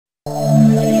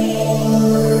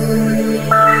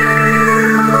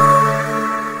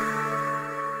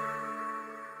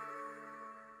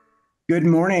Good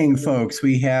morning, folks.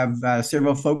 We have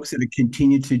several folks that have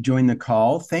continued to join the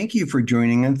call. Thank you for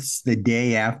joining us the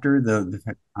day after the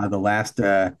last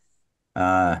uh,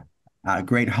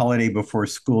 great holiday before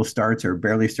school starts, or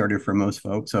barely started for most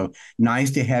folks. So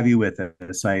nice to have you with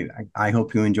us. I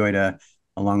hope you enjoyed a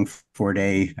long 4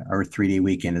 day or 3 day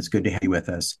weekend. It's good to have you with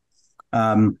us.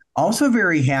 Also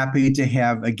very happy to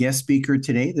have a guest speaker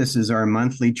today. This is our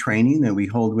monthly training that we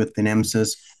hold with the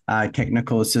NEMSIS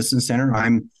Technical Assistance Center.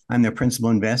 I'm the principal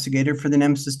investigator for the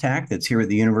NEMSIS TAC that's here at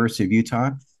the University of Utah.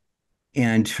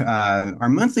 And our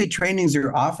monthly trainings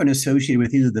are often associated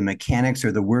with either the mechanics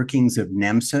or the workings of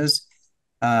NEMSIS.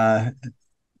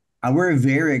 We're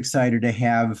very excited to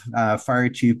have Fire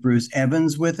Chief Bruce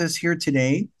Evans with us here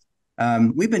today.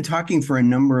 We've been talking for a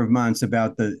number of months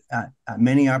about the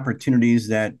many opportunities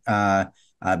that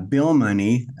bill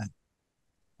money,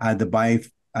 the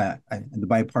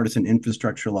Bipartisan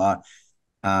Infrastructure Law,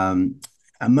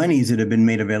 monies that have been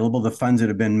made available, the funds that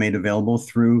have been made available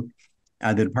through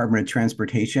the Department of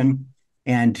Transportation.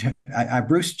 And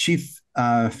Bruce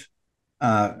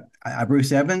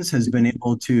Evans has been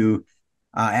able to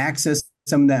access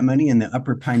some of that money in the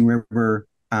Upper Pine River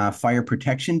Fire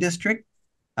Protection District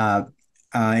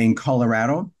in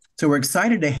Colorado. So we're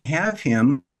excited to have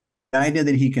him. The idea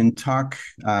that he can talk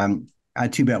to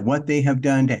you about what they have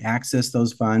done to access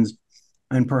those funds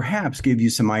and perhaps give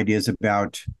you some ideas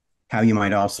about how you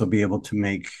might also be able to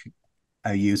make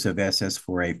a use of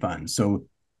SS4A funds. So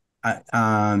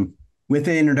with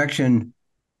the introduction,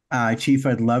 Chief,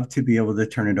 I'd love to be able to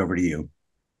turn it over to you.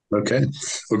 Okay.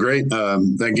 Well, great.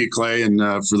 Thank you, Clay, and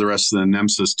for the rest of the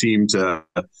NEMSIS team to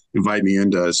invite me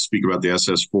in to speak about the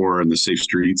SS4 and the Safe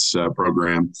Streets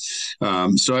program.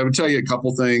 So I would tell you a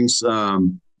couple things.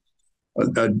 I'll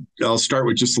start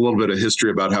with just a little bit of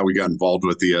history about how we got involved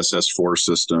with the SS4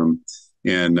 system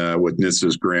and with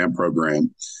NHTSA's grant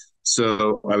program.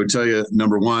 So I would tell you,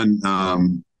 number one,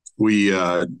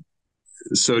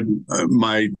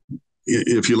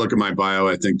 if you look at my bio,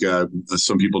 I think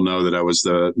some people know that I was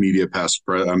I'm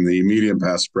the immediate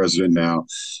past president now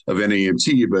of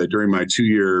NAMT, but during my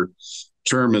 2-year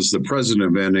term as the president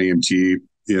of NAMT,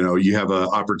 you have an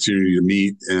opportunity to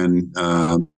meet and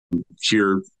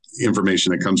hear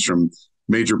information that comes from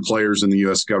major players in the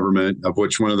U.S. government, of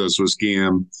which one of those was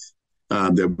GAM,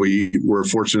 that we were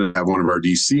fortunate to have one of our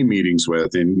DC meetings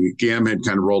with. And GAM had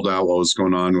kind of rolled out what was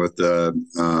going on with the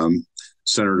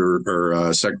Senator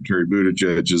or Secretary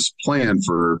Buttigieg's plan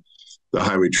for the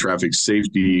highway traffic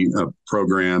safety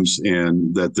programs,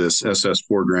 and that this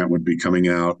SS4 grant would be coming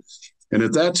out. And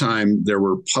at that time, there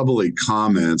were public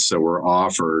comments that were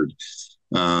offered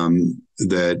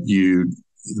that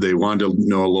they wanted to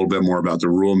know a little bit more about the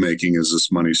rulemaking as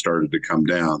this money started to come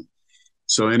down.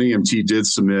 So NEMT did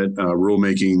submit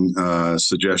rulemaking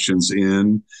suggestions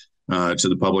to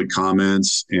the public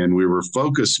comments, and we were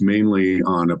focused mainly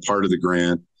on a part of the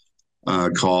grant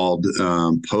called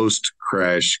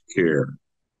post-crash care.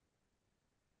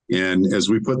 And as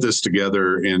we put this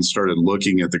together and started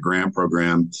looking at the grant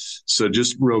program, so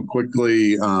just real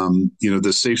quickly,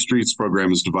 the Safe Streets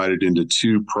program is divided into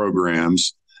two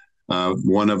programs.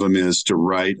 One of them is to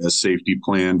write a safety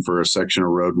plan for a section of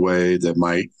roadway that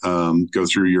might go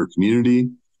through your community.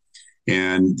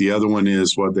 And the other one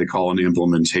is what they call an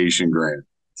implementation grant.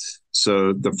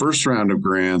 So the first round of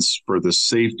grants for the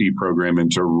safety program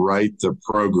and to write the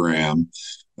program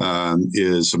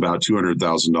is about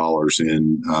 $200,000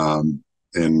 in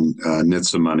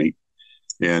NHTSA money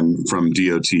and from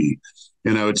DOT.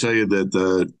 And I would tell you that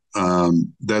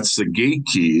that's the gate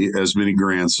key, as many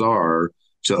grants are,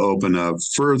 to open up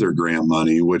further grant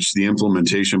money, which the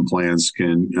implementation plans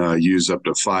can use up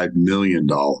to $5 million.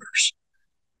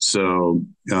 So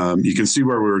you can see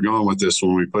where we were going with this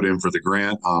when we put in for the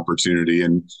grant opportunity,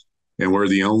 and we're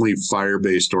the only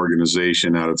fire-based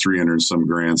organization out of 300 and some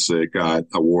grants that got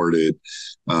awarded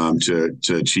to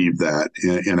achieve that.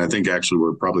 And I think actually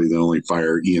we're probably the only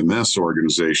fire EMS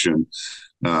organization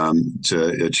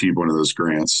to achieve one of those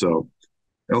grants. So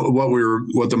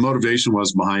what the motivation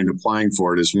was behind applying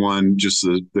for it is, one, just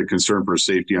the concern for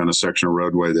safety on a section of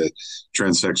roadway that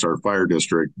transects our fire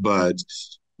district, but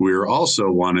we also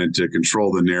wanted to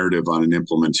control the narrative on an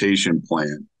implementation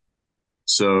plan.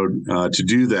 So to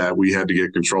do that, we had to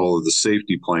get control of the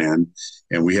safety plan,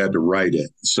 and we had to write it.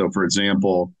 So, for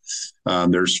example,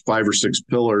 there's 5 or 6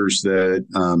 pillars that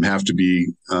have to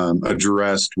be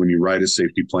addressed when you write a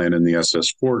safety plan in the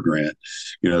SS4 grant.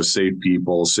 Safe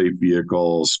people, safe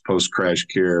vehicles, post-crash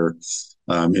care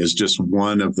is just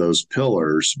one of those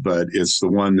pillars, but it's the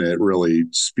one that really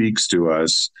speaks to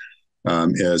us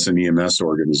as an EMS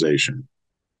organization.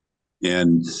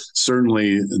 And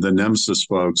certainly the NEMSIS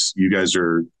folks, you guys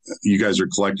are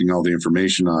collecting all the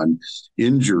information on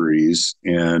injuries,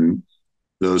 and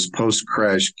those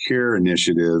post-crash care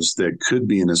initiatives that could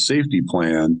be in a safety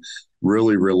plan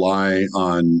really rely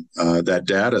on that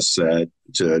data set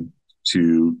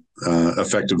to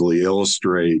effectively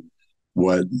illustrate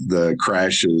what the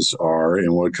crashes are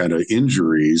and what kind of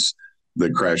injuries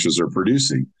the crashes are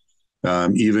producing.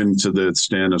 Even to the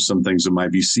extent of some things that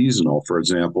might be seasonal. For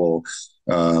example,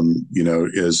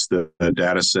 is the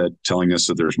data set telling us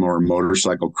that there's more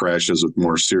motorcycle crashes with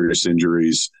more serious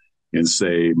injuries in,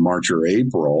 say, March or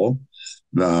April,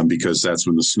 because that's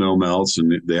when the snow melts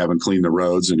and they haven't cleaned the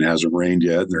roads and it hasn't rained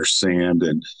yet, and there's sand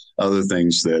and other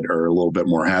things that are a little bit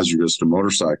more hazardous to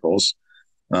motorcycles.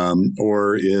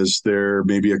 Or is there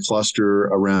maybe a cluster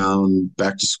around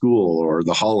back to school or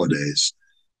the holidays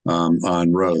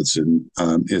on roads? And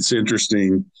it's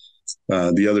interesting.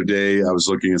 The other day, I was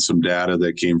looking at some data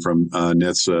that came from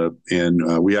NHTSA,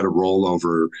 and we had a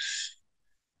rollover.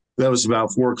 That was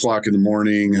about 4 o'clock in the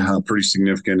morning, pretty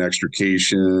significant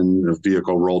extrication. A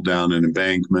vehicle rolled down an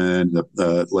embankment.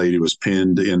 The lady was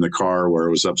pinned in the car where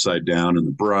it was upside down in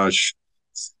the brush.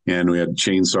 And we had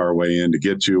to chainsaw our way in to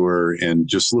get to her. And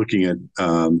just looking at,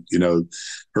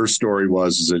 her story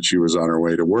was that she was on her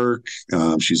way to work.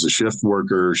 She's a shift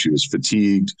worker. She was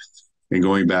fatigued. And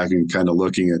going back and kind of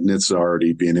looking at NHTSA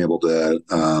already being able to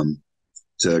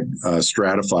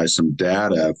stratify some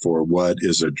data for what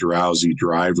is a drowsy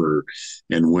driver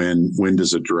and when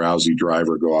does a drowsy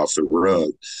driver go off the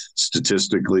road.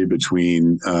 Statistically,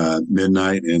 between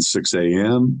midnight and 6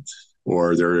 a.m.,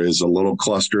 or there is a little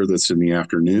cluster that's in the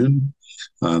afternoon.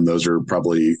 Those are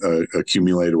probably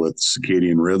accumulated with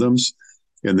circadian rhythms.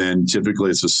 And then typically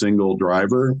it's a single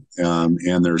driver,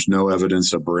 and there's no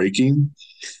evidence of braking.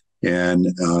 And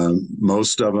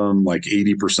most of them, like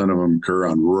 80% of them, occur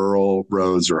on rural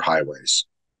roads or highways.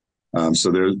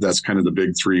 So that's kind of the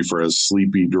big three for a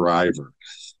sleepy driver,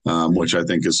 which I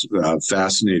think is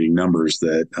fascinating numbers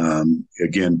that,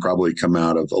 again, probably come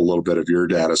out of a little bit of your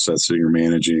data sets that you're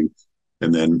managing,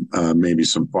 and then maybe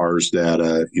some FARS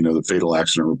data, the fatal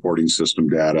accident reporting system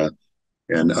data,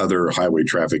 and other highway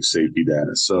traffic safety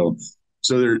data. So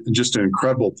they're just an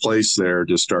incredible place there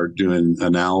to start doing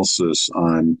analysis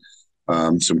on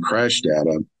some crash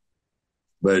data.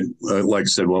 But like I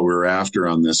said, what we're after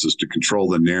on this is to control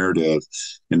the narrative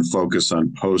and focus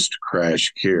on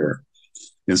post-crash care.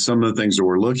 And some of the things that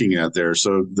we're looking at there.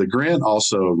 So the grant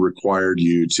also required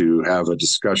you to have a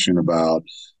discussion about,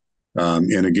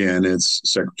 and again, it's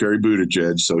Secretary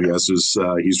Buttigieg. So he has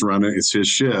he's running, it's his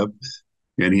ship,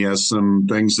 and he has some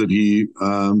things that he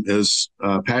is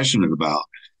passionate about.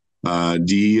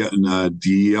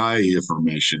 DEI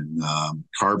information,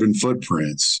 carbon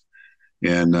footprints,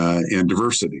 and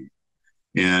diversity.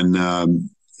 And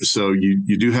so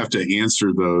you do have to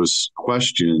answer those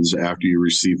questions after you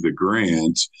receive the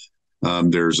grant.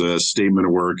 There's a statement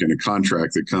of work and a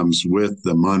contract that comes with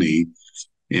the money,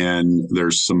 and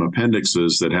there's some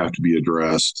appendixes that have to be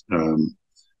addressed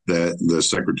that the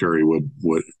secretary would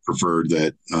prefer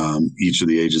that each of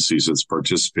the agencies that's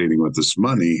participating with this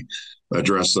money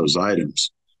address those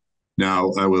items.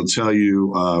 Now, I will tell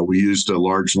you, we used a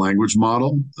large language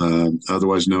model,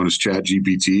 otherwise known as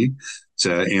ChatGPT,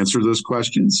 to answer those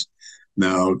questions.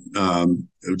 Now,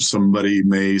 somebody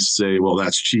may say, well,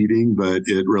 that's cheating, but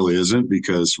it really isn't,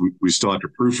 because we still have to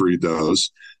proofread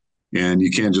those. And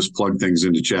you can't just plug things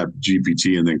into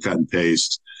ChatGPT and then cut and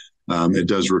paste. It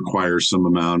does require some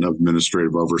amount of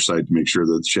administrative oversight to make sure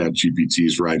that ChatGPT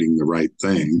is writing the right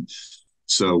thing.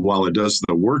 So while it does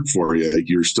the work for you,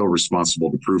 you're still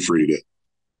responsible to proofread it.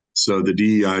 So the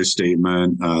DEI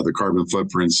statement, the carbon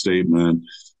footprint statement,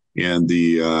 and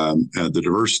the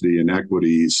diversity and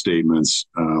equity statements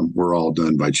were all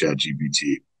done by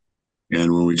ChatGPT.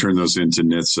 And when we turned those into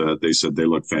NHTSA, they said they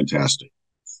look fantastic.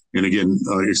 And again,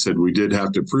 like I said, we did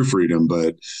have to proofread them,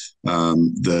 but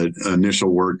the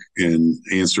initial work in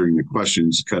answering the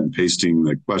questions, cut and pasting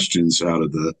the questions out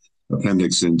of the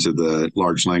appendix into the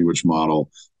large language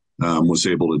model, was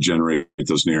able to generate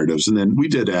those narratives. And then we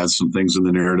did add some things in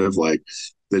the narrative, like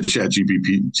the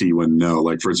ChatGPT wouldn't know,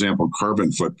 like, for example,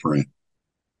 carbon footprint.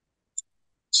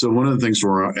 So one of the things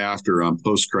we're after on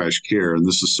post-crash care, and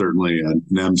this is certainly a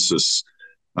NEMSIS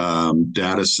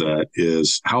data set,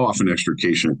 is how often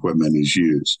extrication equipment is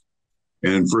used.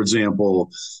 And for example,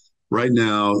 right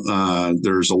now,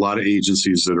 there's a lot of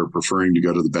agencies that are preferring to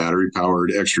go to the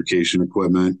battery-powered extrication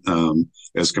equipment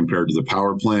as compared to the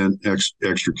power plant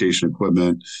extrication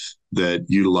equipment that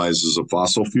utilizes a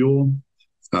fossil fuel.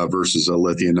 versus a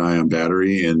lithium-ion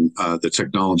battery. And the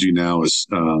technology now is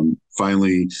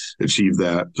finally achieved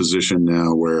that position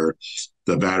now where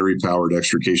the battery-powered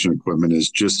extrication equipment is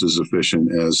just as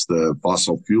efficient as the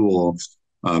fossil fuel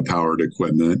powered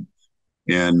equipment.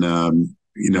 And,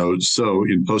 so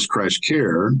in post-crash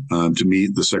care, to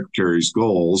meet the Secretary's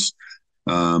goals,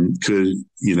 one of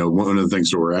the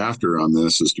things that we're after on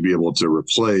this is to be able to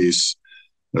replace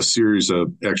a series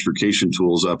of extrication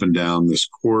tools up and down this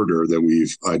corridor that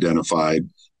we've identified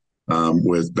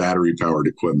with battery-powered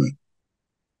equipment.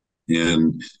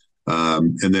 And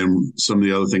then some of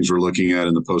the other things we're looking at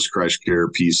in the post-crash care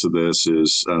piece of this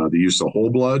is the use of whole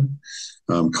blood.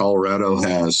 Colorado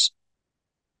has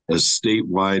a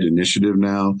statewide initiative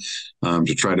now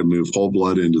to try to move whole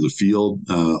blood into the field.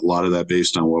 A lot of that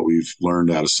based on what we've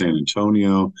learned out of San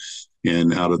Antonio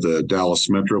and out of the Dallas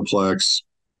Metroplex,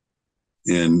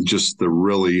 and just the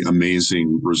really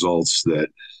amazing results that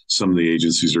some of the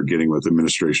agencies are getting with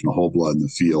administration of whole blood in the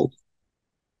field.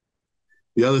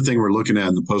 The other thing we're looking at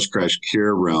in the post-crash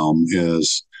care realm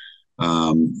is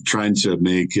trying to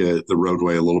make the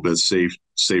roadway a little bit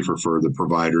safer for the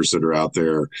providers that are out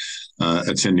there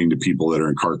attending to people that are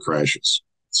in car crashes.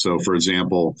 So, for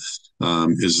example,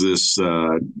 is this,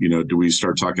 do we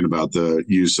start talking about the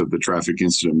use of the traffic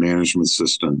incident management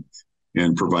system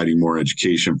and providing more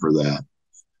education for that?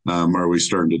 Are we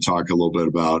starting to talk a little bit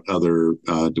about other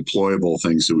deployable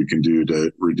things that we can do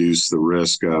to reduce the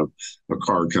risk of a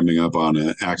car coming up on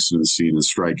an accident scene and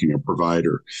striking a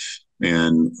provider?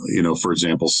 And, for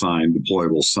example,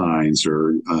 deployable signs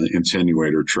or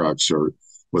attenuator trucks, or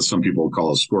what some people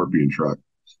call a scorpion truck.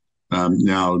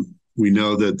 Now, we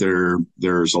know that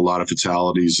there's a lot of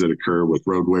fatalities that occur with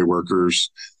roadway workers.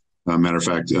 Matter of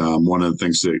fact, one of the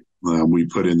things that we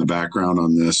put in the background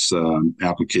on this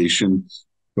application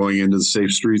going into the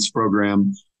Safe Streets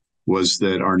program was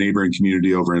that our neighboring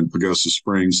community over in Pagosa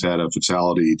Springs had a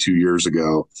fatality 2 years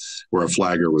ago where a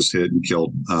flagger was hit and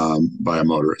killed by a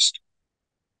motorist.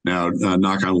 Now,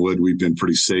 knock on wood, we've been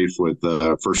pretty safe with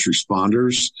first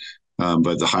responders,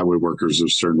 but the highway workers have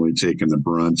certainly taken the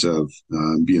brunt of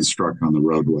being struck on the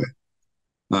roadway.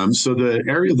 So the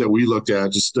area that we looked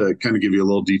at, just to kind of give you a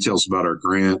little details about our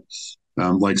grant,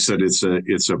 like I said, it's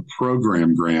a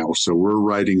program grant. So we're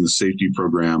writing the safety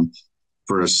program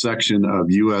for a section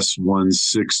of US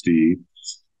 160,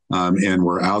 and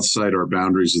we're outside our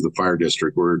boundaries of the fire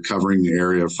district. We're covering the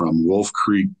area from Wolf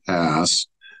Creek Pass,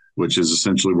 which is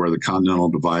essentially where the Continental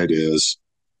Divide is,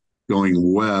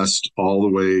 going west all the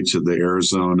way to the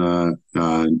Arizona,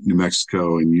 New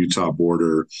Mexico, and Utah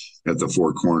border at the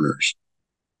Four Corners.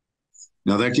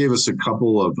 Now, that gave us a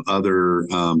couple of other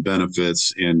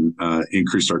benefits and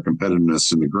increased our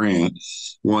competitiveness in the grant.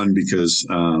 One, because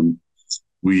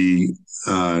we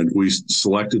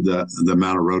selected the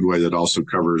amount of roadway that also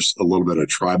covers a little bit of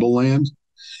tribal land.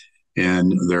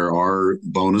 And there are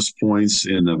bonus points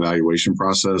in the evaluation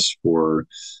process for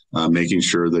making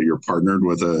sure that you're partnered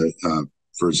with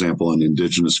for example, an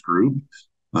indigenous group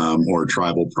or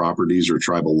tribal properties or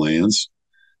tribal lands.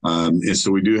 And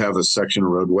so we do have a section of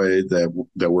roadway that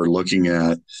we're looking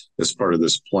at as part of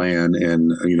this plan.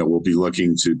 And, we'll be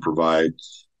looking to provide,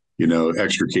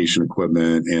 extrication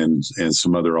equipment and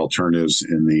some other alternatives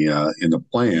in the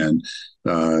plan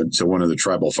to one of the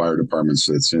tribal fire departments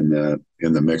that's in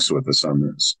the mix with us on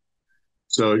this.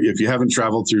 So if you haven't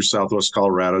traveled through Southwest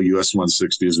Colorado, US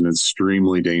 160 is an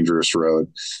extremely dangerous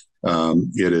road.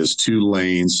 It is 2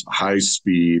 lanes, high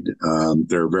speed.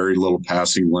 There are very little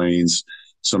passing lanes.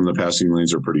 Some of the passing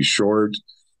lanes are pretty short.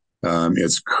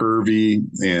 It's curvy,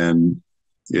 and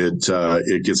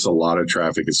it gets a lot of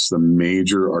traffic. It's the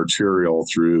major arterial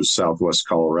through Southwest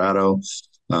Colorado.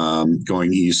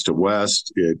 Going east to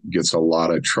west, it gets a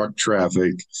lot of truck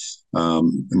traffic.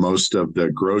 Most of the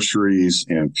groceries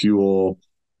and fuel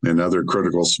and other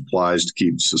critical supplies to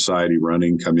keep society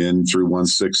running come in through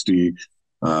 160.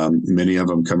 Many of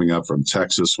them coming up from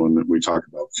Texas when we talk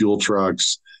about fuel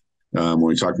trucks. When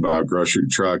we talk about grocery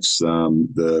trucks,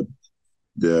 the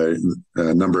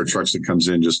number of trucks that comes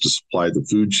in just to supply the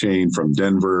food chain from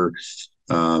Denver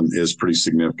is pretty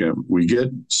significant. We get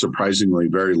surprisingly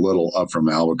very little up from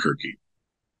Albuquerque,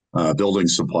 building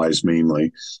supplies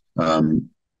mainly.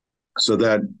 So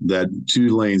that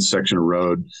 2-lane section of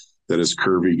road that is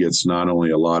curvy gets not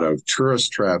only a lot of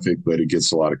tourist traffic, but it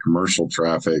gets a lot of commercial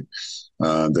traffic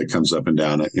that comes up and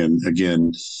down. And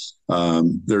again,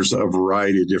 there's a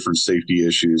variety of different safety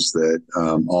issues that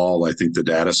all I think the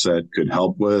data set could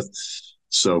help with.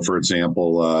 So, for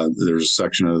example, there's a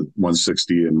section of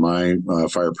 160 in my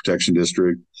fire protection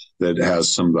district that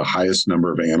has some of the highest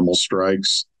number of animal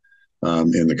strikes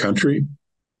in the country.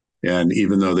 And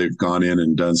even though they've gone in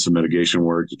and done some mitigation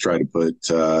work to try to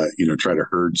try to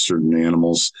herd certain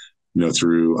animals,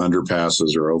 through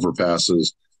underpasses or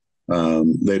overpasses,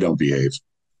 they don't behave.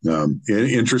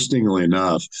 Interestingly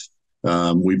enough,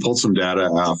 we pulled some data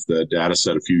off the data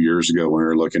set a few years ago when we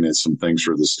were looking at some things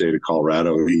for the state of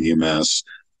Colorado EMS.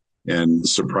 And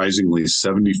surprisingly,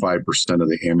 75% of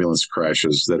the ambulance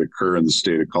crashes that occur in the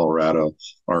state of Colorado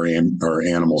are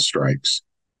animal strikes.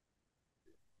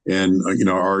 And,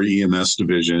 our EMS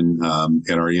division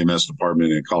and our EMS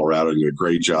department in Colorado did a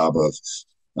great job of,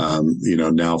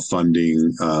 now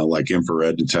funding like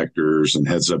infrared detectors and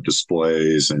heads up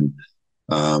displays and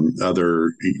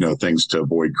other, things to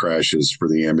avoid crashes for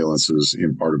the ambulances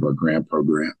in part of our grant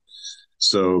program.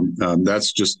 So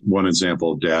that's just one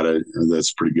example of data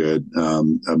that's pretty good,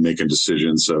 making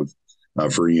decisions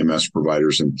for EMS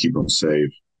providers and keep them safe.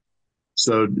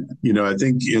 So, I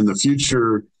think in the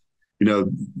future,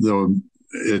 though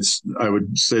I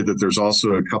would say that there's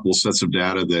also a couple of sets of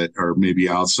data that are maybe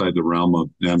outside the realm of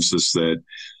NEMSIS that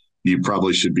you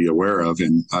probably should be aware of.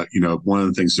 And, one of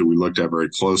the things that we looked at very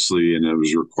closely and it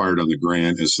was required on the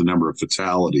grant is the number of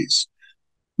fatalities.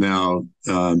 Now,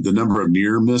 the number of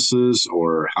near misses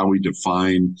or how we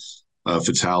define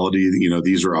fatality,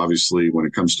 these are obviously when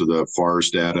it comes to the FARS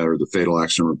data or the fatal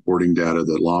accident reporting data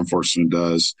that law enforcement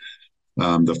does.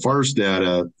 The FARS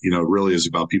data, really is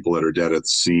about people that are dead at the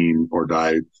scene or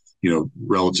die,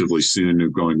 relatively soon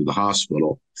of going to the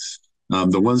hospital.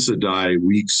 The ones that die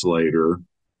weeks later,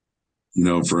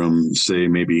 from say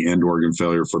maybe end organ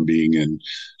failure from being in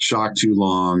shock too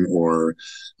long or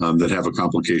that have a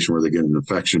complication where they get an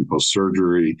infection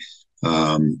post-surgery.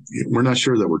 We're not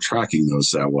sure that we're tracking those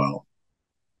that well.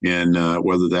 And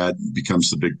whether that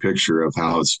becomes the big picture of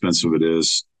how expensive it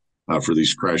is for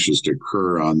these crashes to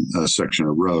occur on a section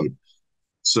of road.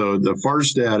 So the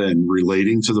FARS data and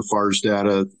relating to the FARS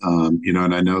data,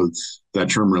 and I know that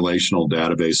term relational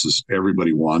databases,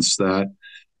 everybody wants that.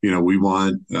 We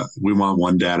want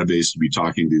one database to be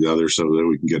talking to the other so that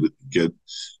we can get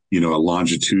a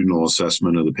longitudinal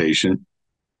assessment of the patient.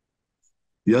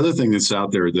 The other thing that's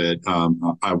out there that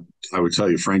I would tell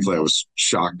you, frankly, I was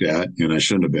shocked at, and I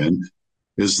shouldn't have been,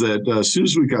 is that as soon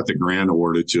as we got the grant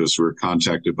awarded to us, we were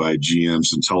contacted by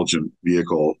GM's Intelligent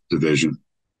Vehicle Division.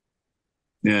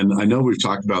 And I know we've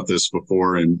talked about this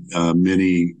before in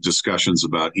many discussions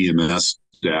about EMS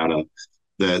data,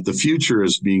 that the future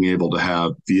is being able to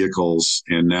have vehicles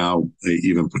and now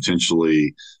even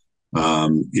potentially,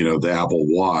 the Apple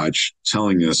Watch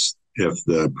telling us if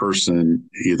the person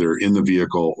either in the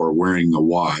vehicle or wearing the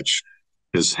watch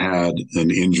has had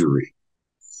an injury.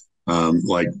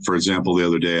 Like, for example, the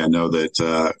other day, I know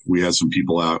that we had some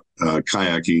people out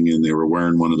kayaking and they were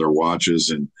wearing one of their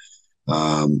watches and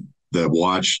the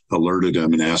watch alerted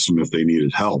them and asked them if they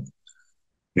needed help.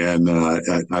 And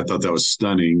I thought that was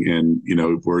stunning. And,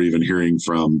 we're even hearing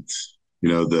from,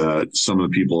 some of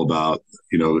the people about,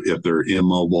 if they're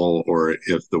immobile or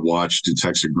if the watch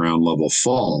detects a ground level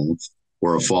fall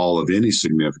or a fall of any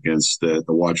significance, that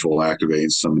the watch will activate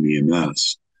and summon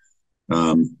EMS.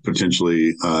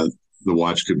 Potentially, the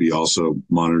watch could be also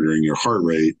monitoring your heart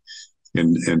rate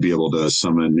and be able to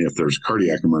summon if there's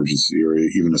cardiac emergency or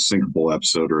even a syncopal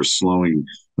episode or a slowing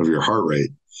of your heart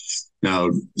rate. Now,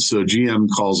 so GM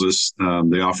calls us,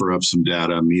 they offer up some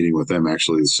data, I'm meeting with them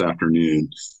actually this afternoon,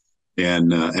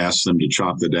 and ask them to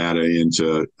chop the data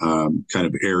into kind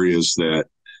of areas that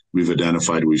we've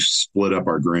identified. We've split up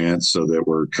our grants so that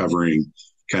we're covering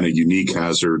kind of unique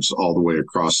hazards all the way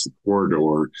across the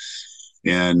corridor.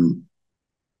 And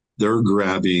they're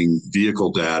grabbing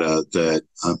vehicle data that,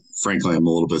 frankly, I'm a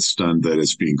little bit stunned that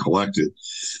it's being collected.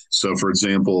 So, for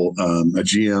example, a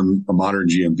modern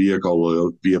GM vehicle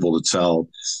will be able to tell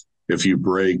if you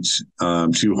braked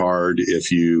too hard,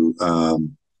 if you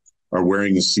are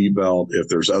wearing a seatbelt, if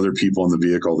there's other people in the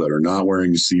vehicle that are not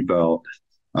wearing a seatbelt.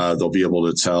 They'll be able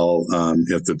to tell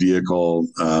if the vehicle,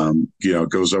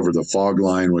 goes over the fog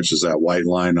line, which is that white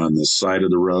line on the side of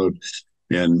the road.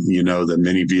 And that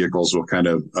many vehicles will kind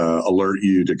of alert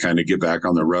you to kind of get back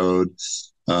on the road.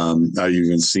 I've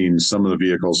even seen some of the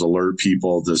vehicles alert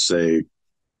people to say,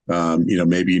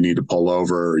 maybe you need to pull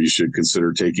over or you should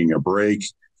consider taking a break.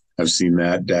 I've seen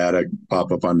that data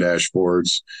pop up on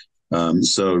dashboards.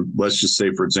 So let's just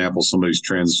say, for example, somebody's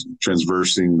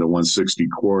transversing the 160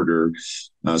 corridor,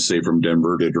 say from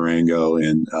Denver to Durango,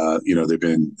 and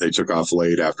they took off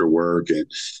late after work, and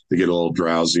they get a little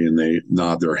drowsy and they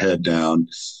nod their head down,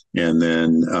 and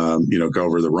then go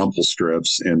over the rumple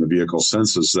strips, and the vehicle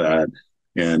senses that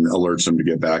and alerts them to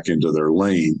get back into their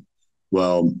lane.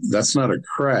 Well, that's not a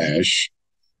crash,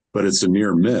 but it's a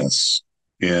near miss,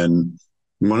 and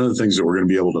One of the things that we're going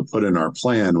to be able to put in our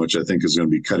plan, which I think is going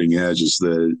to be cutting edge, is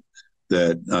that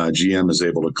GM is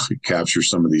able to capture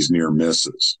some of these near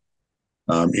misses.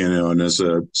 And as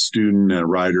a student and a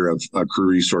writer of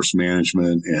crew resource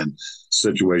management and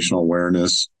situational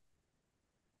awareness,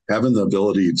 having the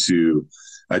ability to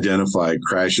identify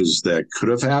crashes that could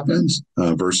have happened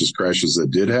versus crashes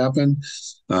that did happen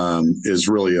is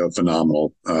really a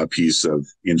phenomenal piece of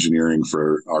engineering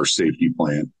for our safety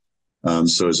plan.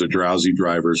 So as a drowsy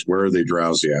drivers, where are they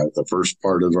drowsy at? The first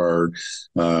part of our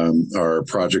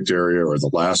project area, or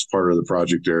the last part of the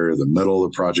project area, the middle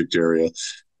of the project area.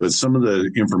 But some of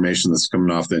the information that's coming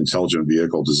off the intelligent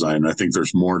vehicle design, I think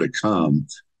there's more to come,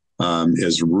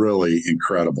 is really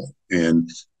incredible. And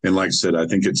like I said, I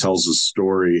think it tells a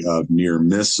story of near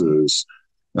misses.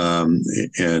 And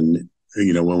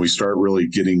when we start really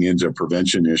getting into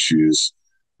prevention issues,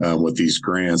 with these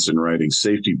grants and writing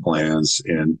safety plans.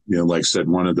 And, like I said,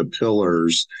 one of the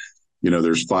pillars,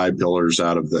 there's 5 pillars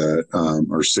out of the,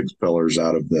 or 6 pillars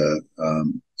out of the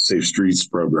Safe Streets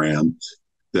program,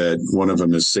 that one of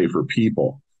them is safer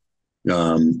people.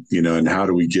 And how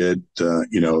do we get,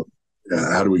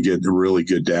 how do we get really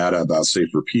good data about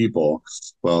safer people?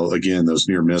 Well, again, those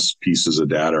near miss pieces of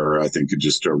data are, I think,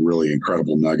 just a really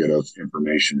incredible nugget of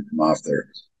information to come off there.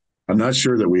 I'm not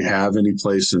sure that we have any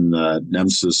place in the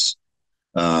NEMSIS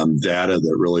data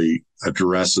that really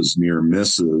addresses near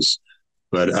misses,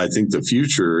 but I think the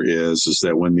future is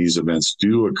that when these events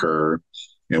do occur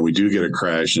and we do get a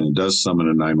crash and it does summon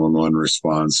a 911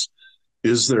 response,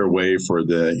 is there a way for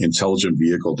the intelligent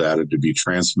vehicle data to be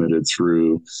transmitted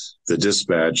through the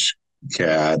dispatch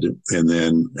CAD and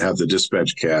then have the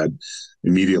dispatch CAD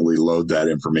immediately load that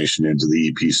information into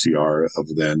the EPCR of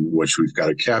then which we've got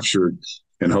it captured?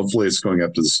 And hopefully it's going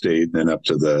up to the state and then up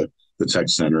to the tech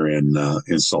center in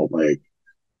Salt Lake.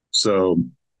 So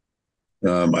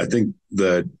I think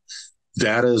that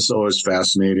data is always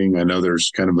fascinating. I know there's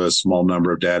kind of a small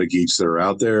number of data geeks that are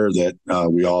out there that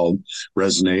we all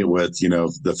resonate with,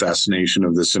 the fascination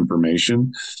of this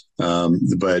information.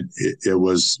 But it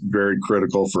was very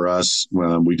critical for us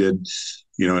when we did,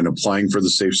 in applying for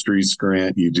the Safe Streets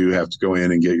grant, you do have to go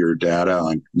in and get your data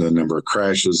on the number of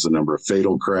crashes, the number of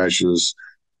fatal crashes.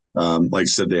 Like I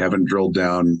said, they haven't drilled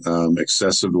down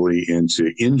excessively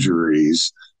into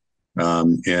injuries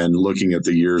and looking at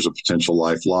the years of potential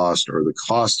life lost or the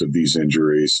cost of these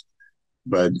injuries.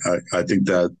 But I think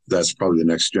that's probably the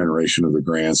next generation of the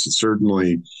grants. And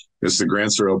certainly, as the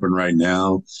grants are open right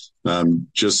now,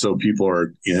 just so people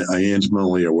are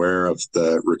intimately aware of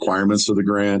the requirements of the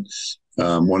grant.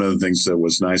 One of the things that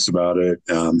was nice about it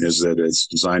is that it's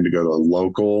designed to go to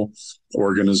local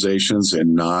organizations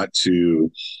and not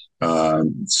to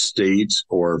state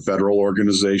or federal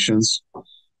organizations.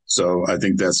 So I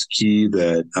think that's key,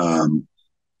 that,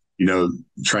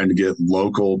 trying to get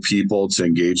local people to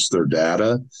engage their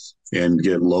data and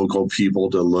get local people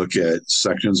to look at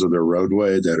sections of their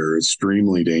roadway that are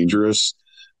extremely dangerous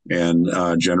and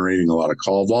generating a lot of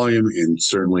call volume, and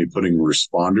certainly putting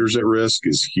responders at risk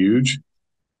is huge.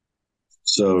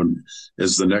 So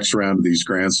as the next round of these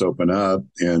grants open up,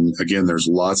 and again, there's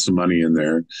lots of money in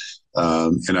there.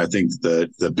 And I think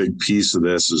that the big piece of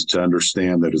this is to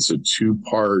understand that it's a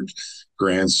 2-part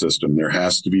grant system. There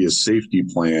has to be a safety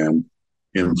plan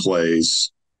in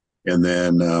place. And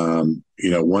then,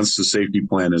 once the safety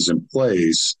plan is in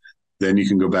place, then you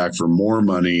can go back for more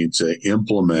money to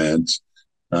implement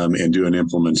and do an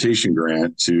implementation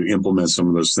grant to implement some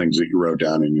of those things that you wrote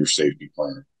down in your safety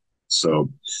plan.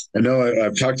 So I know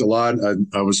I've talked a lot.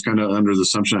 I was kind of under the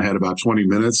assumption I had about 20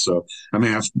 minutes. So I'm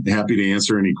happy to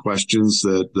answer any questions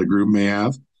that the group may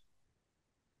have.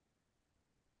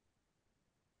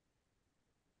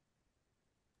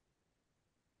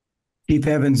 Chief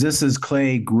Evans, this is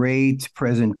Clay. Great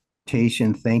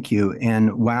presentation. Thank you.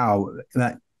 And wow,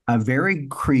 very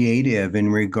creative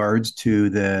in regards to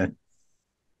the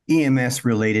EMS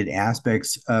related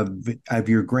aspects of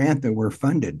your grant that were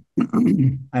funded.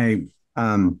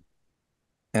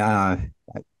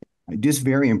 Just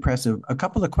very impressive. A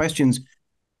couple of questions.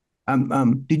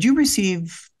 Did you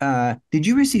receive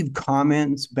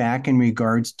comments back in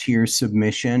regards to your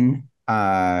submission,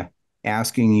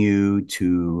 asking you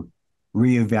to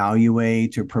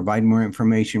reevaluate or provide more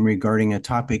information regarding a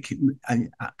topic?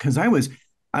 Because I was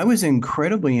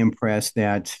incredibly impressed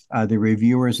that the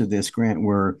reviewers of this grant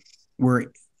were for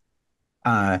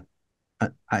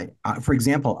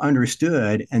example,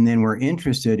 understood and then were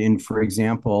interested in, for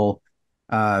example,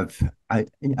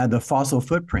 the fossil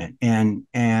footprint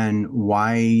and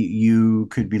why you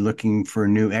could be looking for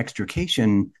new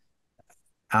extrication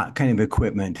kind of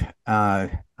equipment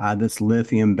that's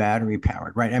lithium battery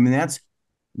powered, right? I mean,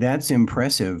 That's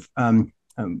impressive.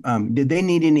 Did they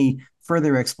need any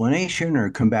further explanation or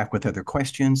come back with other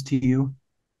questions to you?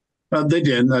 They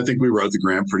did. I think we wrote the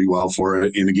grant pretty well for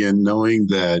it. And again, knowing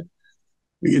that,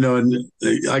 and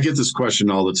I get this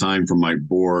question all the time from my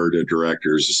board of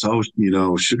directors. So,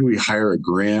 should we hire a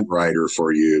grant writer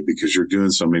for you because you're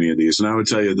doing so many of these? And I would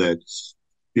tell you that,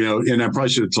 and I probably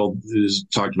should have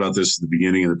talked about this at the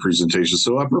beginning of the presentation.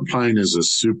 So Upper Pine is a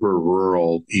super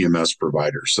rural EMS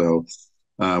provider. So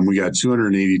we got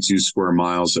 282 square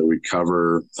miles that we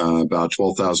cover, about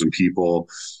 12,000 people,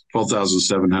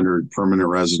 12,700 permanent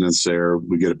residents there.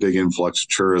 We get a big influx of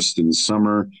tourists in the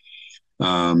summer.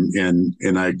 And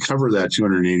I cover that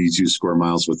 282 square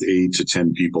miles with 8 to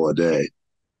 10 people a day.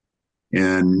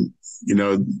 And,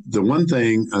 the one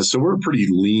thing, so we're a pretty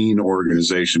lean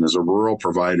organization. As a rural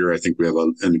provider, I think we have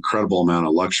an incredible amount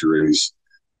of luxuries.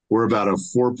 We're about a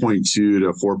 $4.2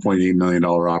 to $4.8 million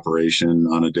operation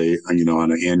on a day,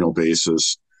 on an annual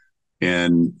basis.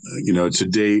 And, to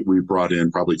date, we've brought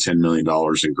in probably $10 million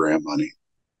in grant money.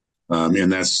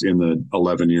 And that's in the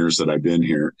 11 years that I've been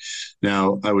here.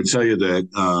 Now, I would tell you that,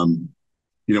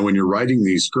 when you're writing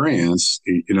these grants,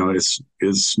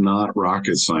 it's not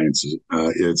rocket science.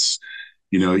 It's,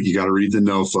 you got to read the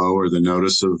NOFO, or the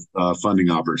Notice of Funding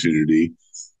Opportunity.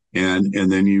 And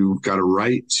then you got to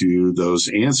write to those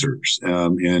answers.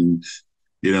 And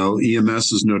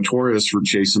EMS is notorious for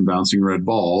chasing bouncing red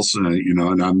balls,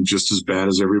 and I'm just as bad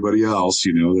as everybody else,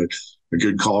 that a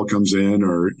good call comes in,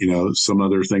 or, some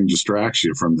other thing distracts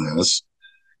you from this.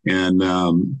 And,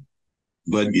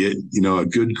 but a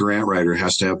good grant writer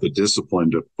has to have the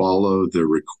discipline to follow the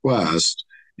request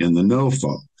in the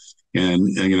NOFO. And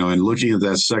looking at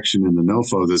that section in the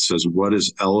NOFO that says what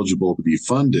is eligible to be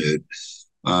funded,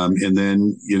 and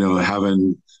then,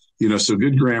 having, so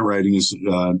good grant writing is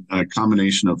a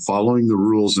combination of following the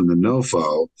rules in the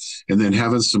NOFO and then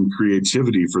having some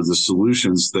creativity for the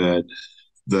solutions that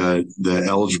the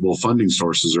eligible funding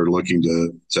sources are looking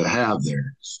to have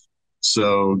there.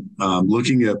 So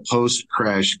looking at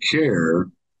post-crash care,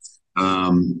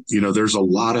 there's a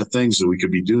lot of things that we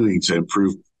could be doing to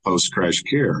improve post-crash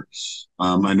care.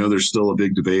 I know there's still a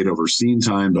big debate over scene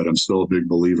time, but I'm still a big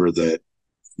believer that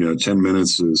 10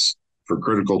 minutes is, for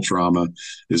critical trauma,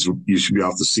 is you should be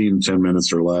off the scene in 10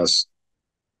 minutes or less.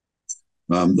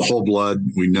 The whole blood,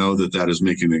 we know that is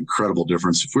making an incredible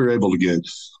difference. If we're able to get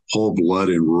whole blood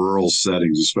in rural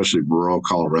settings, especially rural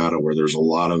Colorado, where there's a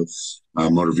lot of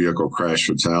motor vehicle crash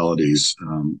fatalities,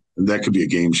 that could be a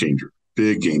game changer,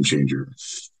 big game changer.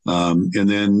 And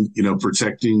then,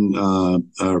 protecting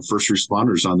first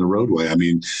responders on the roadway. I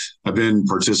mean, I've been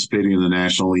participating in the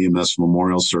National EMS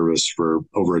Memorial Service for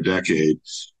over a decade.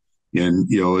 And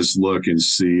you always look and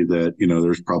see that,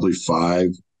 there's probably 5,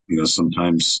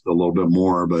 sometimes a little bit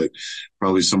more, but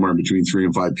probably somewhere between 3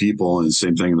 and 5 people. And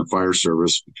same thing in the fire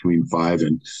service, between 5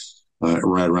 and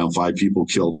right around 5 people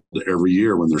killed every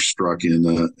year when they're struck in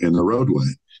the roadway.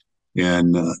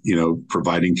 And,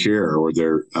 providing care, or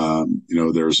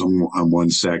there's one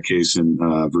sad case in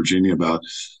Virginia about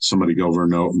somebody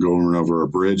going over a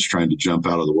bridge trying to jump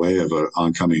out of the way of an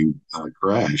oncoming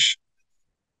crash.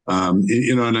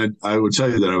 And I would tell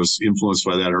you that I was influenced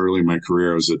by that early in my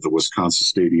career. I was at the Wisconsin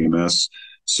State EMS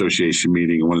Association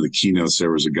meeting, and one of the keynotes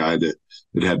there was a guy that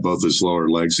had both his lower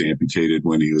legs amputated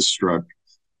when he was struck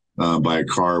by a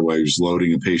car while he was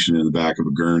loading a patient in the back of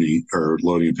a gurney, or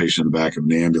loading a patient in the back of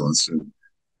an ambulance.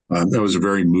 And that was a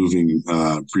very moving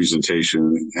presentation.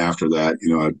 And after that,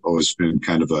 I've always been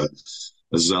kind of a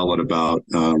zealot about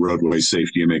roadway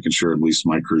safety and making sure at least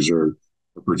my crews are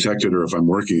protected, or if I'm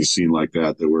working a scene like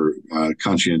that we're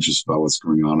conscientious about what's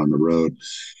going on the road.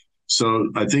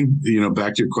 So I think,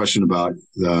 back to your question about,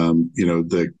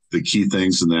 the key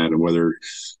things in that, and whether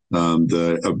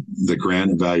the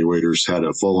grant evaluators had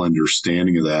a full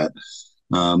understanding of that.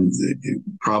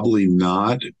 Probably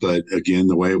not, but again,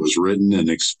 the way it was written and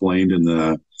explained in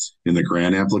the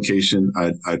grant application,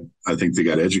 I think they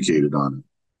got educated on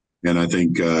it. And I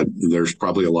think there's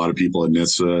probably a lot of people at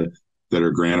NHTSA that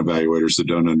are grant evaluators that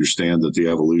don't understand that the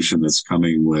evolution that's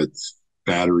coming with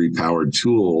battery powered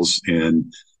tools.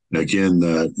 And again,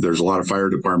 there's a lot of fire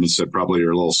departments that probably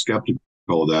are a little skeptical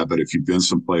of that, but if you've been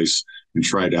someplace and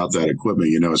tried out that equipment,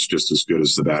 it's just as good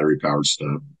as the battery powered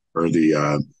stuff, or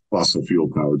the fossil fuel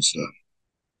powered stuff.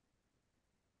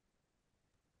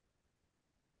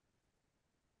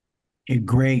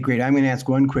 Great. I'm going to ask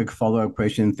one quick follow-up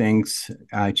question. Thanks,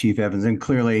 Chief Evans. And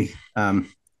clearly,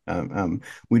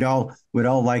 we'd all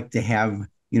like to have,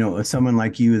 someone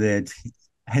like you that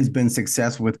has been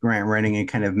successful with grant writing and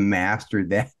kind of mastered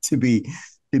that to be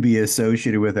to be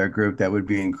associated with our group. That would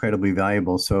be incredibly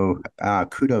valuable. So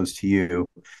kudos to you.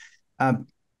 Um,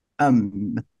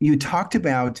 you talked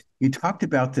about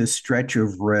this stretch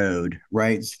of road,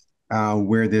 right?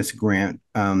 Where this grant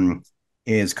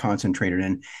is concentrated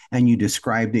in, and you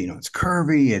described it. It's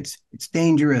curvy, it's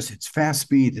dangerous, it's fast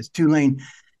speed, it's 2 lane.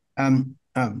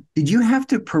 Did you have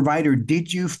to provide, or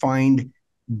did you find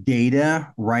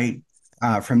data, right,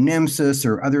 from NEMSIS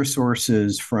or other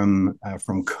sources, from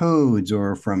codes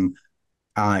or from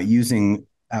using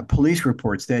police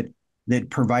reports that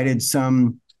provided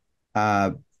some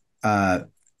uh, uh,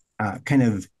 kind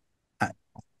of, uh,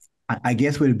 I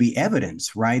guess, would it be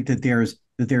evidence, right, that there's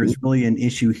really an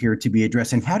issue here to be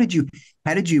addressed? And how did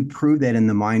you prove that in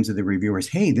the minds of the reviewers?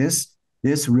 Hey, this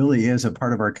really is a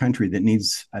part of our country that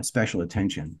needs special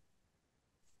attention.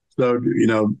 So,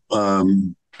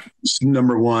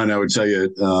 number one, I would tell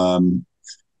you,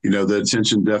 the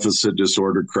attention deficit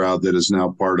disorder crowd that is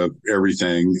now part of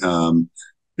everything.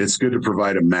 It's good to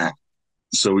provide a map.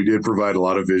 So we did provide a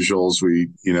lot of visuals. We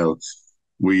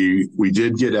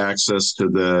did get access to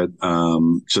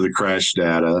the crash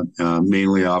data,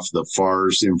 mainly off the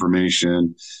FARS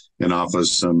information and off of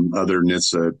some other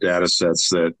NHTSA data sets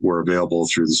that were available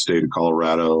through the state of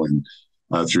Colorado and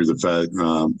through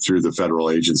the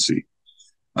federal agency.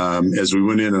 As we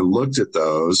went in and looked at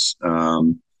those,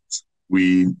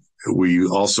 we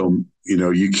also,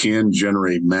 you can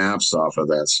generate maps off of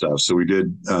that stuff. So we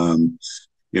did, and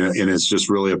it's just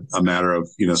really a matter of,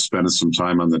 spending some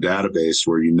time on the database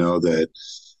where that,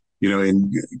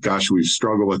 and gosh, we've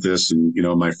struggled with this. And,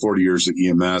 my 40 years at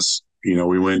EMS,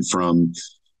 we went from,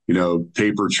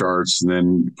 paper charts and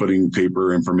then putting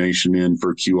paper information in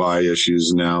for QI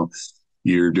issues. Now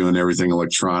you're doing everything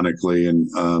electronically, and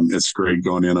it's great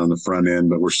going in on the front end,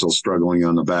 but we're still struggling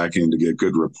on the back end to get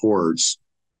good reports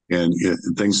and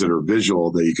things that are visual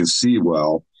that you can see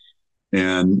well.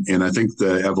 And I think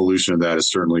the evolution of that is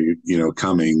certainly,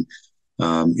 coming.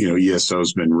 ESO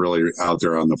has been really out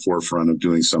there on the forefront of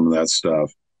doing some of that stuff,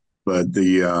 but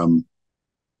the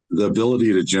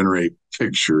ability to generate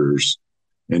pictures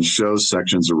and show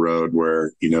sections of road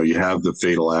where, you have the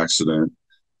fatal accident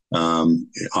on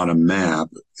a map,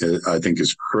 I think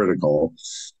is critical.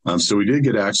 So we did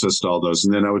get access to all those.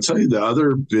 And then I would tell you the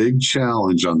other big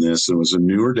challenge on this, it was a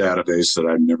newer database that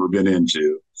I've never been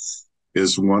into,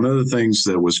 is one of the things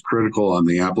that was critical on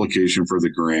the application for the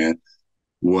grant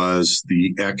was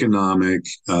the economic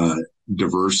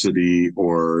diversity,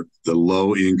 or the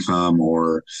low income,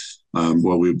 or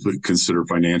what we would consider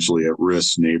financially at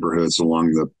risk neighborhoods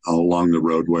along the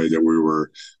roadway that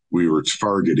we were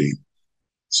targeting.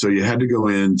 So you had to go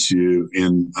into,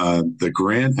 and the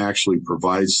grant actually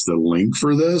provides the link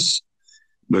for this,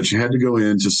 but you had to go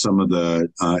into some of the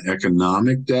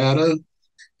economic data,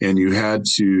 and you had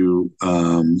to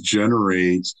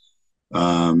generate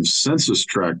census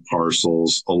tract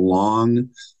parcels along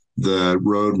the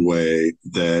roadway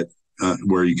that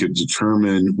where you could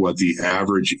determine what the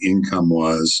average income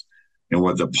was and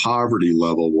what the poverty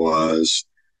level was,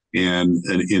 and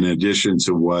in addition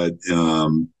to what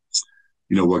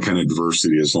what kind of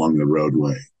diversity is along the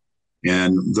roadway.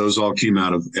 And those all came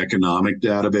out of economic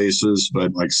databases.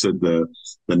 But like I said, the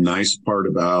nice part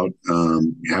about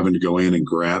having to go in and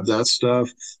grab that stuff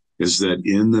is that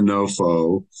in the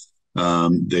NOFO,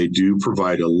 they do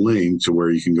provide a link to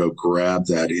where you can go grab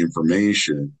that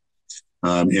information.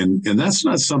 And that's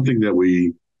not something that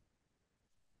we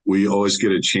always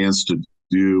get a chance to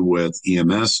do with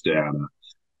EMS data.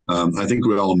 I think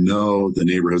we all know the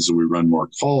neighborhoods that we run more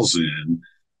calls in,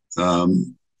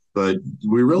 but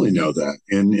we really know that.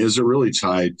 And is it really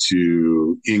tied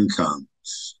to income?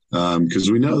 Because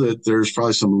we know that there's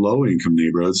probably some low income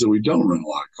neighborhoods that we don't run a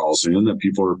lot of calls in, that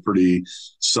people are pretty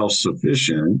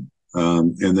self-sufficient.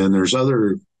 And then there's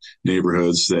other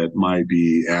neighborhoods that might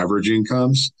be average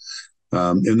incomes.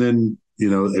 And then,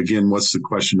 again, what's the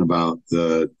question about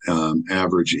the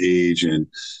average age and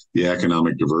the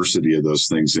economic diversity of those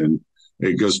things? And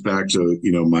it goes back to,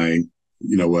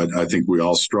 what I think we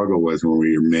all struggle with when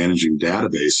we are managing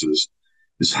databases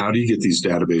is, how do you get these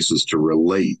databases to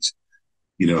relate?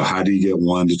 How do you get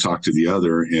one to talk to the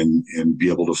other and be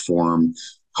able to form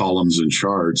columns and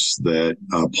charts that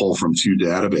pull from two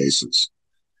databases?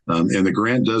 And the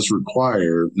grant does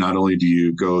require, not only do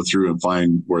you go through and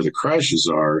find where the crashes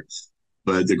are,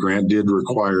 but the grant did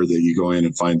require that you go in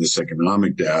and find this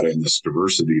economic data and this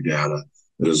diversity data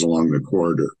that is along the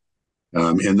corridor.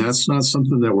 And that's not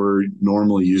something that we're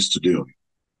normally used to doing.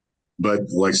 But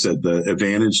like I said, the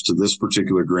advantage to this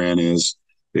particular grant is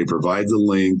they provide the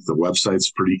link. The website's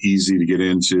pretty easy to get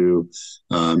into.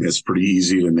 It's pretty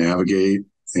easy to navigate.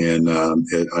 And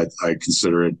I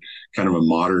consider it kind of a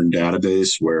modern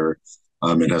database where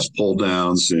it has pull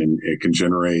downs and it can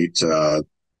generate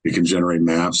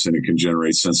maps and it can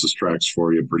generate census tracts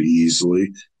for you pretty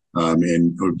easily.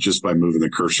 And just by moving the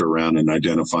cursor around and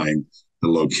identifying the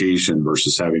location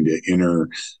versus having to enter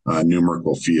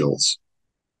numerical fields.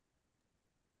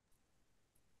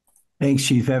 Thanks,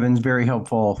 Chief Evans. Very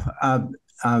helpful.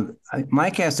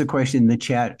 Mike asked a question in the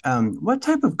chat. What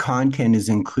type of content is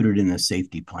included in the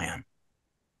safety plan?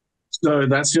 So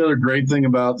that's the other great thing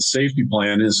about the safety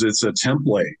plan is it's a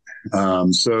template.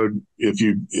 So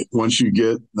once you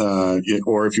get,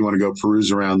 or if you want to go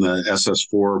peruse around the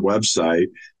SS4 website,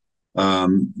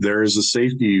 there is a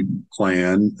safety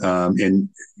plan, and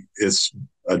it's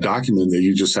a document that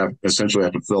you just essentially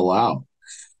have to fill out.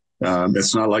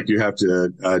 It's not like you have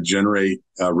to generate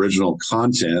original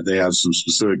content. They have some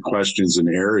specific questions and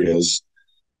areas,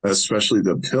 especially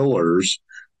the pillars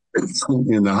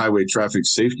in the Highway Traffic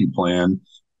Safety Plan,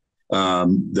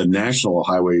 the National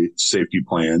Highway Safety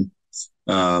Plan,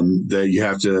 that you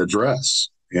have to address.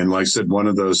 And like I said, one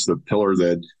of those, the pillar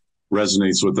that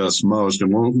resonates with us most,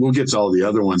 and we'll get to all the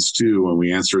other ones too when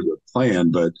we answer the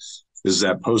plan, but is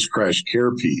that post-crash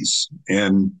care piece.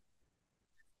 And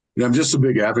I'm just a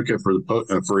big advocate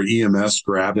for EMS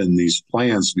grabbing these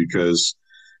plans because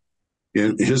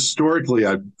historically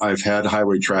I've had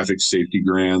highway traffic safety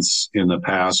grants in the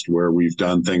past where we've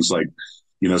done things like,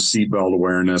 seatbelt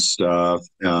awareness stuff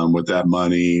with that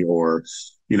money, or,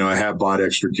 I have bought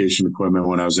extrication equipment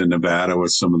when I was in Nevada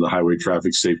with some of the highway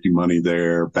traffic safety money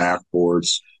there,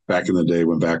 backboards back in the day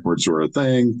when backboards were a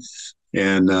thing.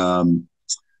 And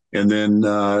then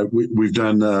we've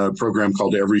done a program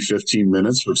called Every 15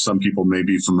 Minutes, which some people may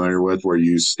be familiar with, where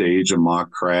you stage a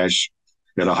mock crash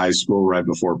at a high school right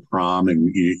before prom. And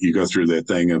you go through the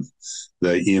thing of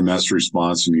the EMS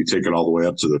response, and you take it all the way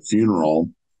up to the funeral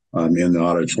in the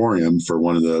auditorium for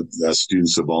one of the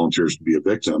students that volunteers to be a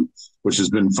victim, which has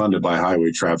been funded by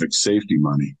highway traffic safety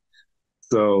money.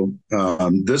 So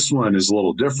this one is a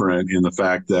little different in the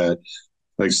fact that,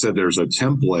 like I said, there's a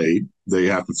template they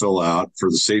have to fill out for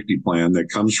the safety plan that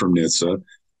comes from NHTSA,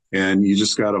 and you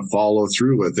just got to follow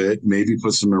through with it, maybe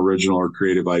put some original or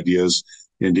creative ideas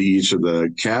into each of the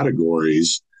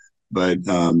categories. But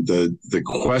the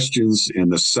questions and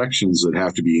the sections that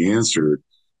have to be answered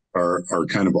are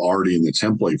kind of already in the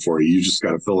template for you. You just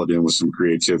got to fill it in with some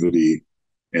creativity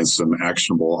and some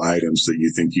actionable items that you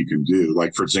think you can do.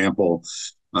 Like, for example,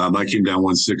 I came down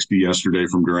 160 yesterday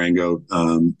from Durango,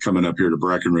 coming up here to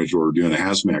Breckenridge where we're doing a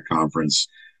hazmat conference.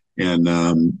 And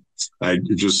I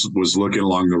just was looking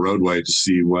along the roadway to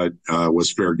see what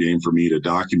was fair game for me to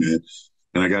document.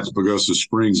 And I got to Pagosa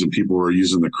Springs and people were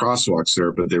using the crosswalks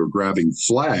there, but they were grabbing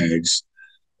flags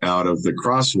out of the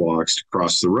crosswalks to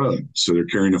cross the road. So they're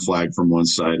carrying a flag from one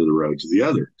side of the road to the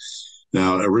other.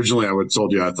 Now, originally I would have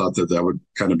told you I thought that would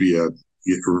kind of be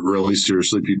really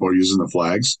seriously, people are using the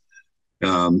flags.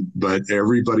 But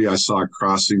everybody I saw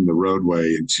crossing the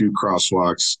roadway in two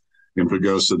crosswalks in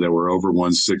Pagosa that were over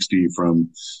 160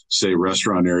 from, say,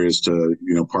 restaurant areas to,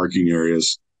 parking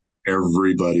areas,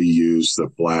 everybody used the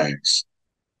flags.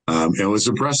 And it was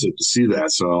impressive to see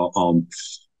that. So,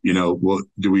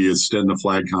 do we extend the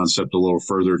flag concept a little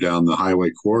further down the highway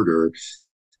corridor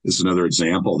is another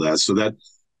example of that. So that,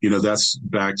 that's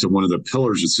back to one of the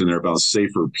pillars that's in there about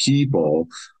safer people.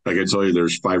 Like I told you,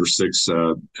 there's 5 or 6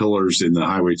 pillars in the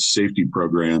highway safety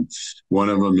program. One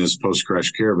of them is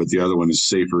post-crash care, but the other one is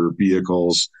safer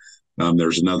vehicles.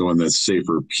 There's another one that's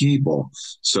safer people.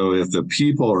 So if the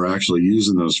people are actually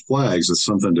using those flags, it's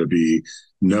something to be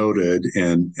noted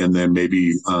and then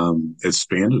maybe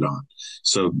expanded on.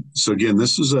 So again,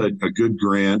 this is a good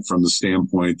grant from the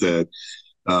standpoint that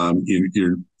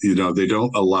they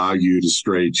don't allow you to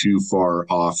stray too far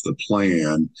off the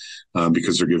plan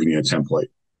because they're giving you a template.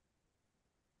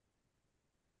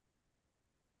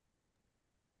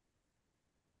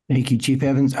 Thank you, Chief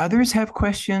Evans. Others have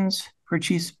questions for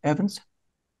Chief Evans?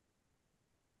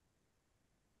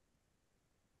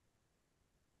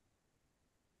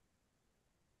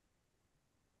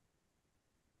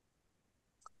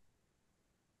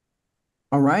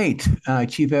 All right,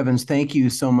 Chief Evans, thank you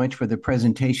so much for the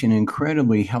presentation.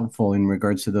 Incredibly helpful in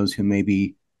regards to those who may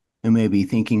be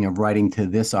thinking of writing to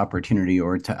this opportunity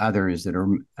or to others that are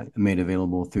made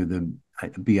available through the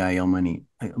BIL money.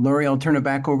 Lori, I'll turn it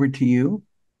back over to you.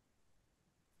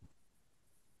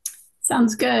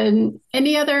 Sounds good.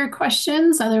 Any other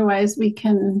questions? Otherwise, we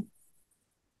can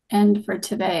end for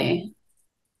today.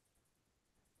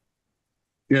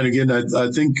 Yeah, and again, I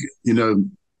think,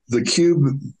 the cube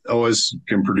always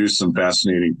can produce some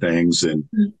fascinating things. And,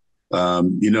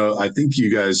 I think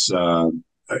you guys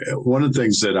one of the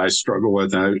things that I struggle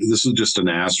with, and this is just an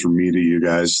ask from me to you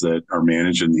guys that are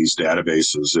managing these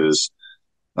databases, is,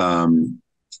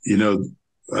 you know,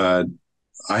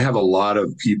 I have a lot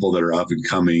of people that are up and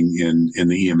coming in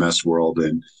the EMS world,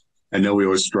 and I know we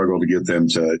always struggle to get them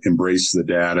to embrace the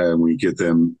data, and we get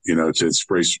them, to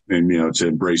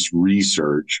embrace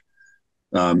research.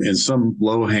 And some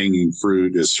low-hanging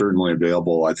fruit is certainly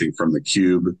available, I think, from the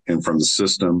cube and from the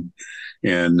system.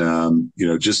 And,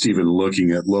 just even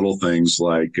looking at little things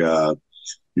like, again,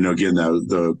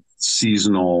 the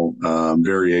seasonal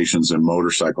variations in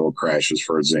motorcycle crashes,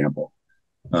 for example,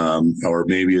 or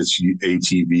maybe it's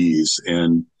ATVs.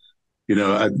 And,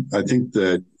 I think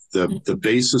that the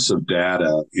basis of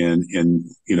data in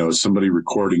somebody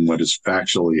recording what is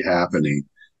factually happening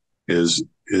is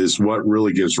what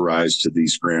really gives rise to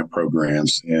these grant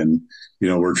programs. And,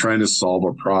 we're trying to solve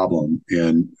a problem,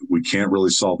 and we can't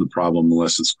really solve the problem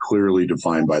unless it's clearly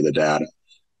defined by the data.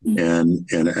 And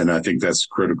I think that's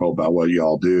critical about what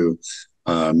y'all do.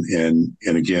 And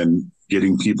again,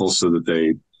 getting people so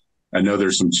that I know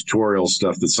there's some tutorial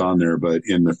stuff that's on there, but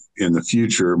in the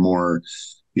future, more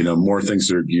things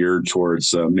that are geared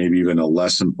towards maybe even a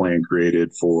lesson plan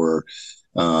created for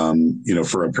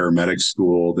for a paramedic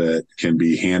school that can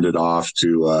be handed off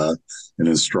to an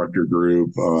instructor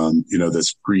group,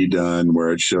 that's pre-done,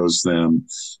 where it shows them,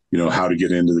 how to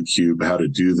get into the cube, how to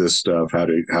do this stuff, how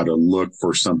to look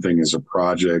for something as a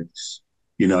project,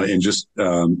 and just,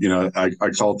 I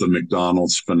call it the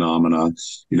McDonald's phenomena.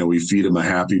 We feed them a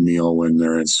Happy Meal when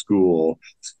they're in school,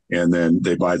 and then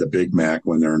they buy the Big Mac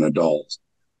when they're an adult.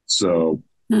 So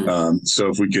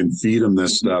if we can feed them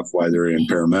this stuff while they're in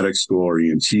paramedic school or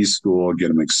EMT school, get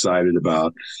them excited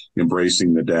about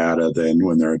embracing the data, then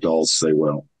when they're adults, they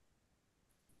will.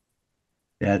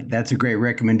 That's a great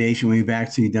recommendation. We've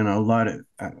actually done a lot of,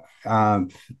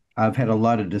 I've had a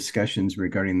lot of discussions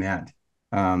regarding that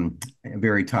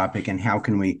very topic, and how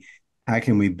can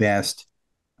we best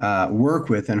work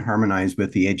with and harmonize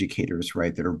with the educators,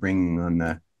 right, that are bringing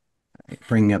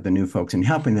up the new folks and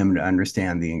helping them to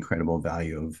understand the incredible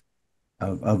value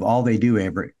of all they do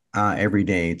every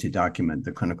day to document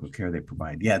the clinical care they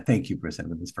provide. Yeah, thank you, Priscilla.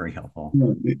 That's very helpful.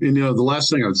 And, the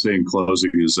last thing I would say in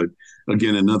closing is that,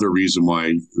 again, another reason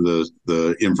why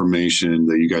the information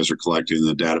that you guys are collecting,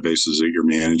 the databases that you're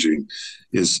managing,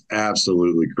 is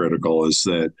absolutely critical, is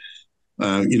that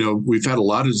we've had a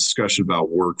lot of discussion about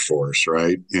workforce,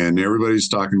 right? And everybody's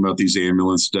talking about these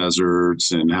ambulance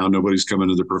deserts and how nobody's coming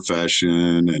to the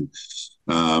profession. And,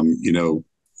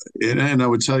 and I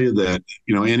would tell you that,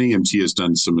 NEMT has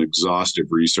done some exhaustive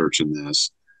research in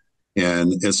this,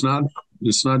 and it's not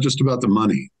just about the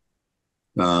money.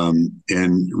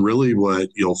 And really what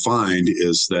you'll find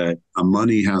is that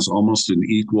money has almost an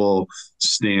equal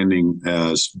standing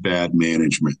as bad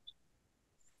management.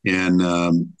 And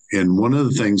one of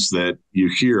the things that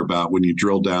you hear about when you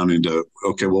drill down into,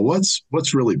 okay, well,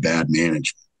 what's really bad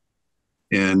management?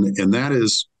 And that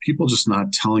is people just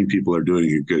not telling people they're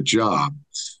doing a good job.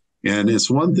 And it's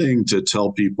one thing to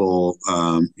tell people,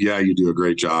 yeah, you do a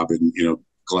great job, and,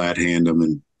 glad hand them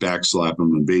and backslap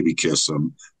them and baby kiss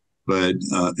them. But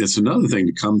it's another thing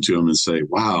to come to them and say,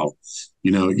 wow,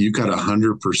 you got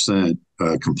 100%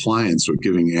 compliance with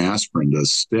giving aspirin to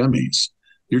STEMIs.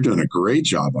 You're doing a great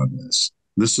job on this.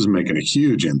 This is making a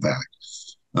huge impact.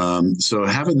 So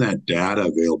having that data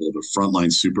available to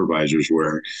frontline supervisors,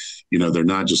 where, they're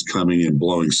not just coming and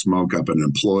blowing smoke up an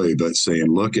employee, but saying,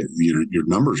 look, your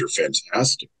numbers are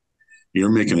fantastic.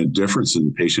 You're making a difference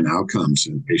in patient outcomes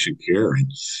and patient care.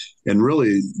 And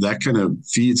really that kind of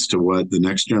feeds to what the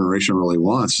next generation really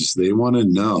wants, is they want to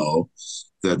know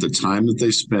that the time that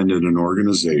they spend in an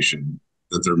organization,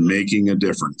 that they're making a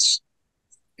difference.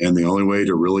 And the only way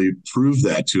to really prove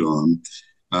that to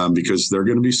them, because they're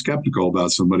going to be skeptical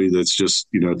about somebody that's just,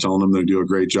 telling them they do a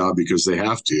great job because they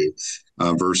have to,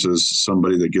 versus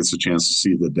somebody that gets a chance to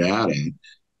see the data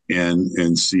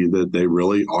and see that they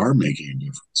really are making a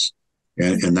difference.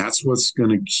 And that's what's going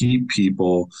to keep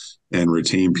people and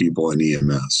retain people in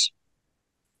EMS.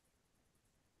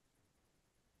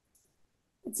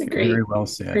 That's a great, very well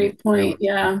said. Great point.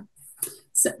 Yeah.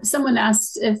 Someone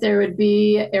asked if there would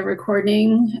be a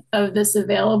recording of this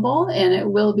available, and it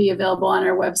will be available on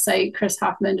our website. Chris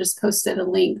Hoffman just posted a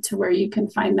link to where you can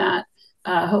find that,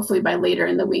 hopefully by later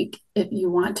in the week. if you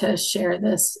want to share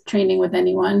this training with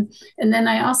anyone. And then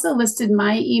I also listed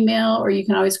my email, or you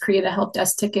can always create a help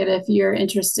desk ticket if you're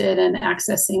interested in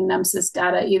accessing NEMSIS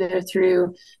data, either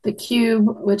through the Cube,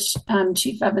 which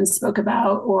Chief Evans spoke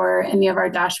about, or any of our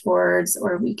dashboards,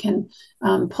 or we can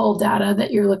pull data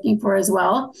that you're looking for as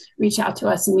well. Reach out to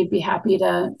us and we'd be happy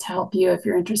to help you if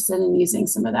you're interested in using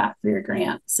some of that for your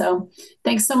grant. So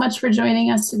thanks so much for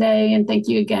joining us today. And thank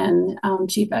you again,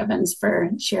 Chief Evans, for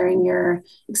sharing your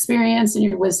experience and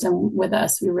your wisdom with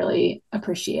us. We really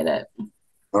appreciate it.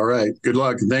 All right. Good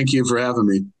luck. Thank you for having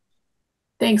me.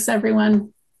 Thanks,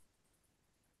 everyone.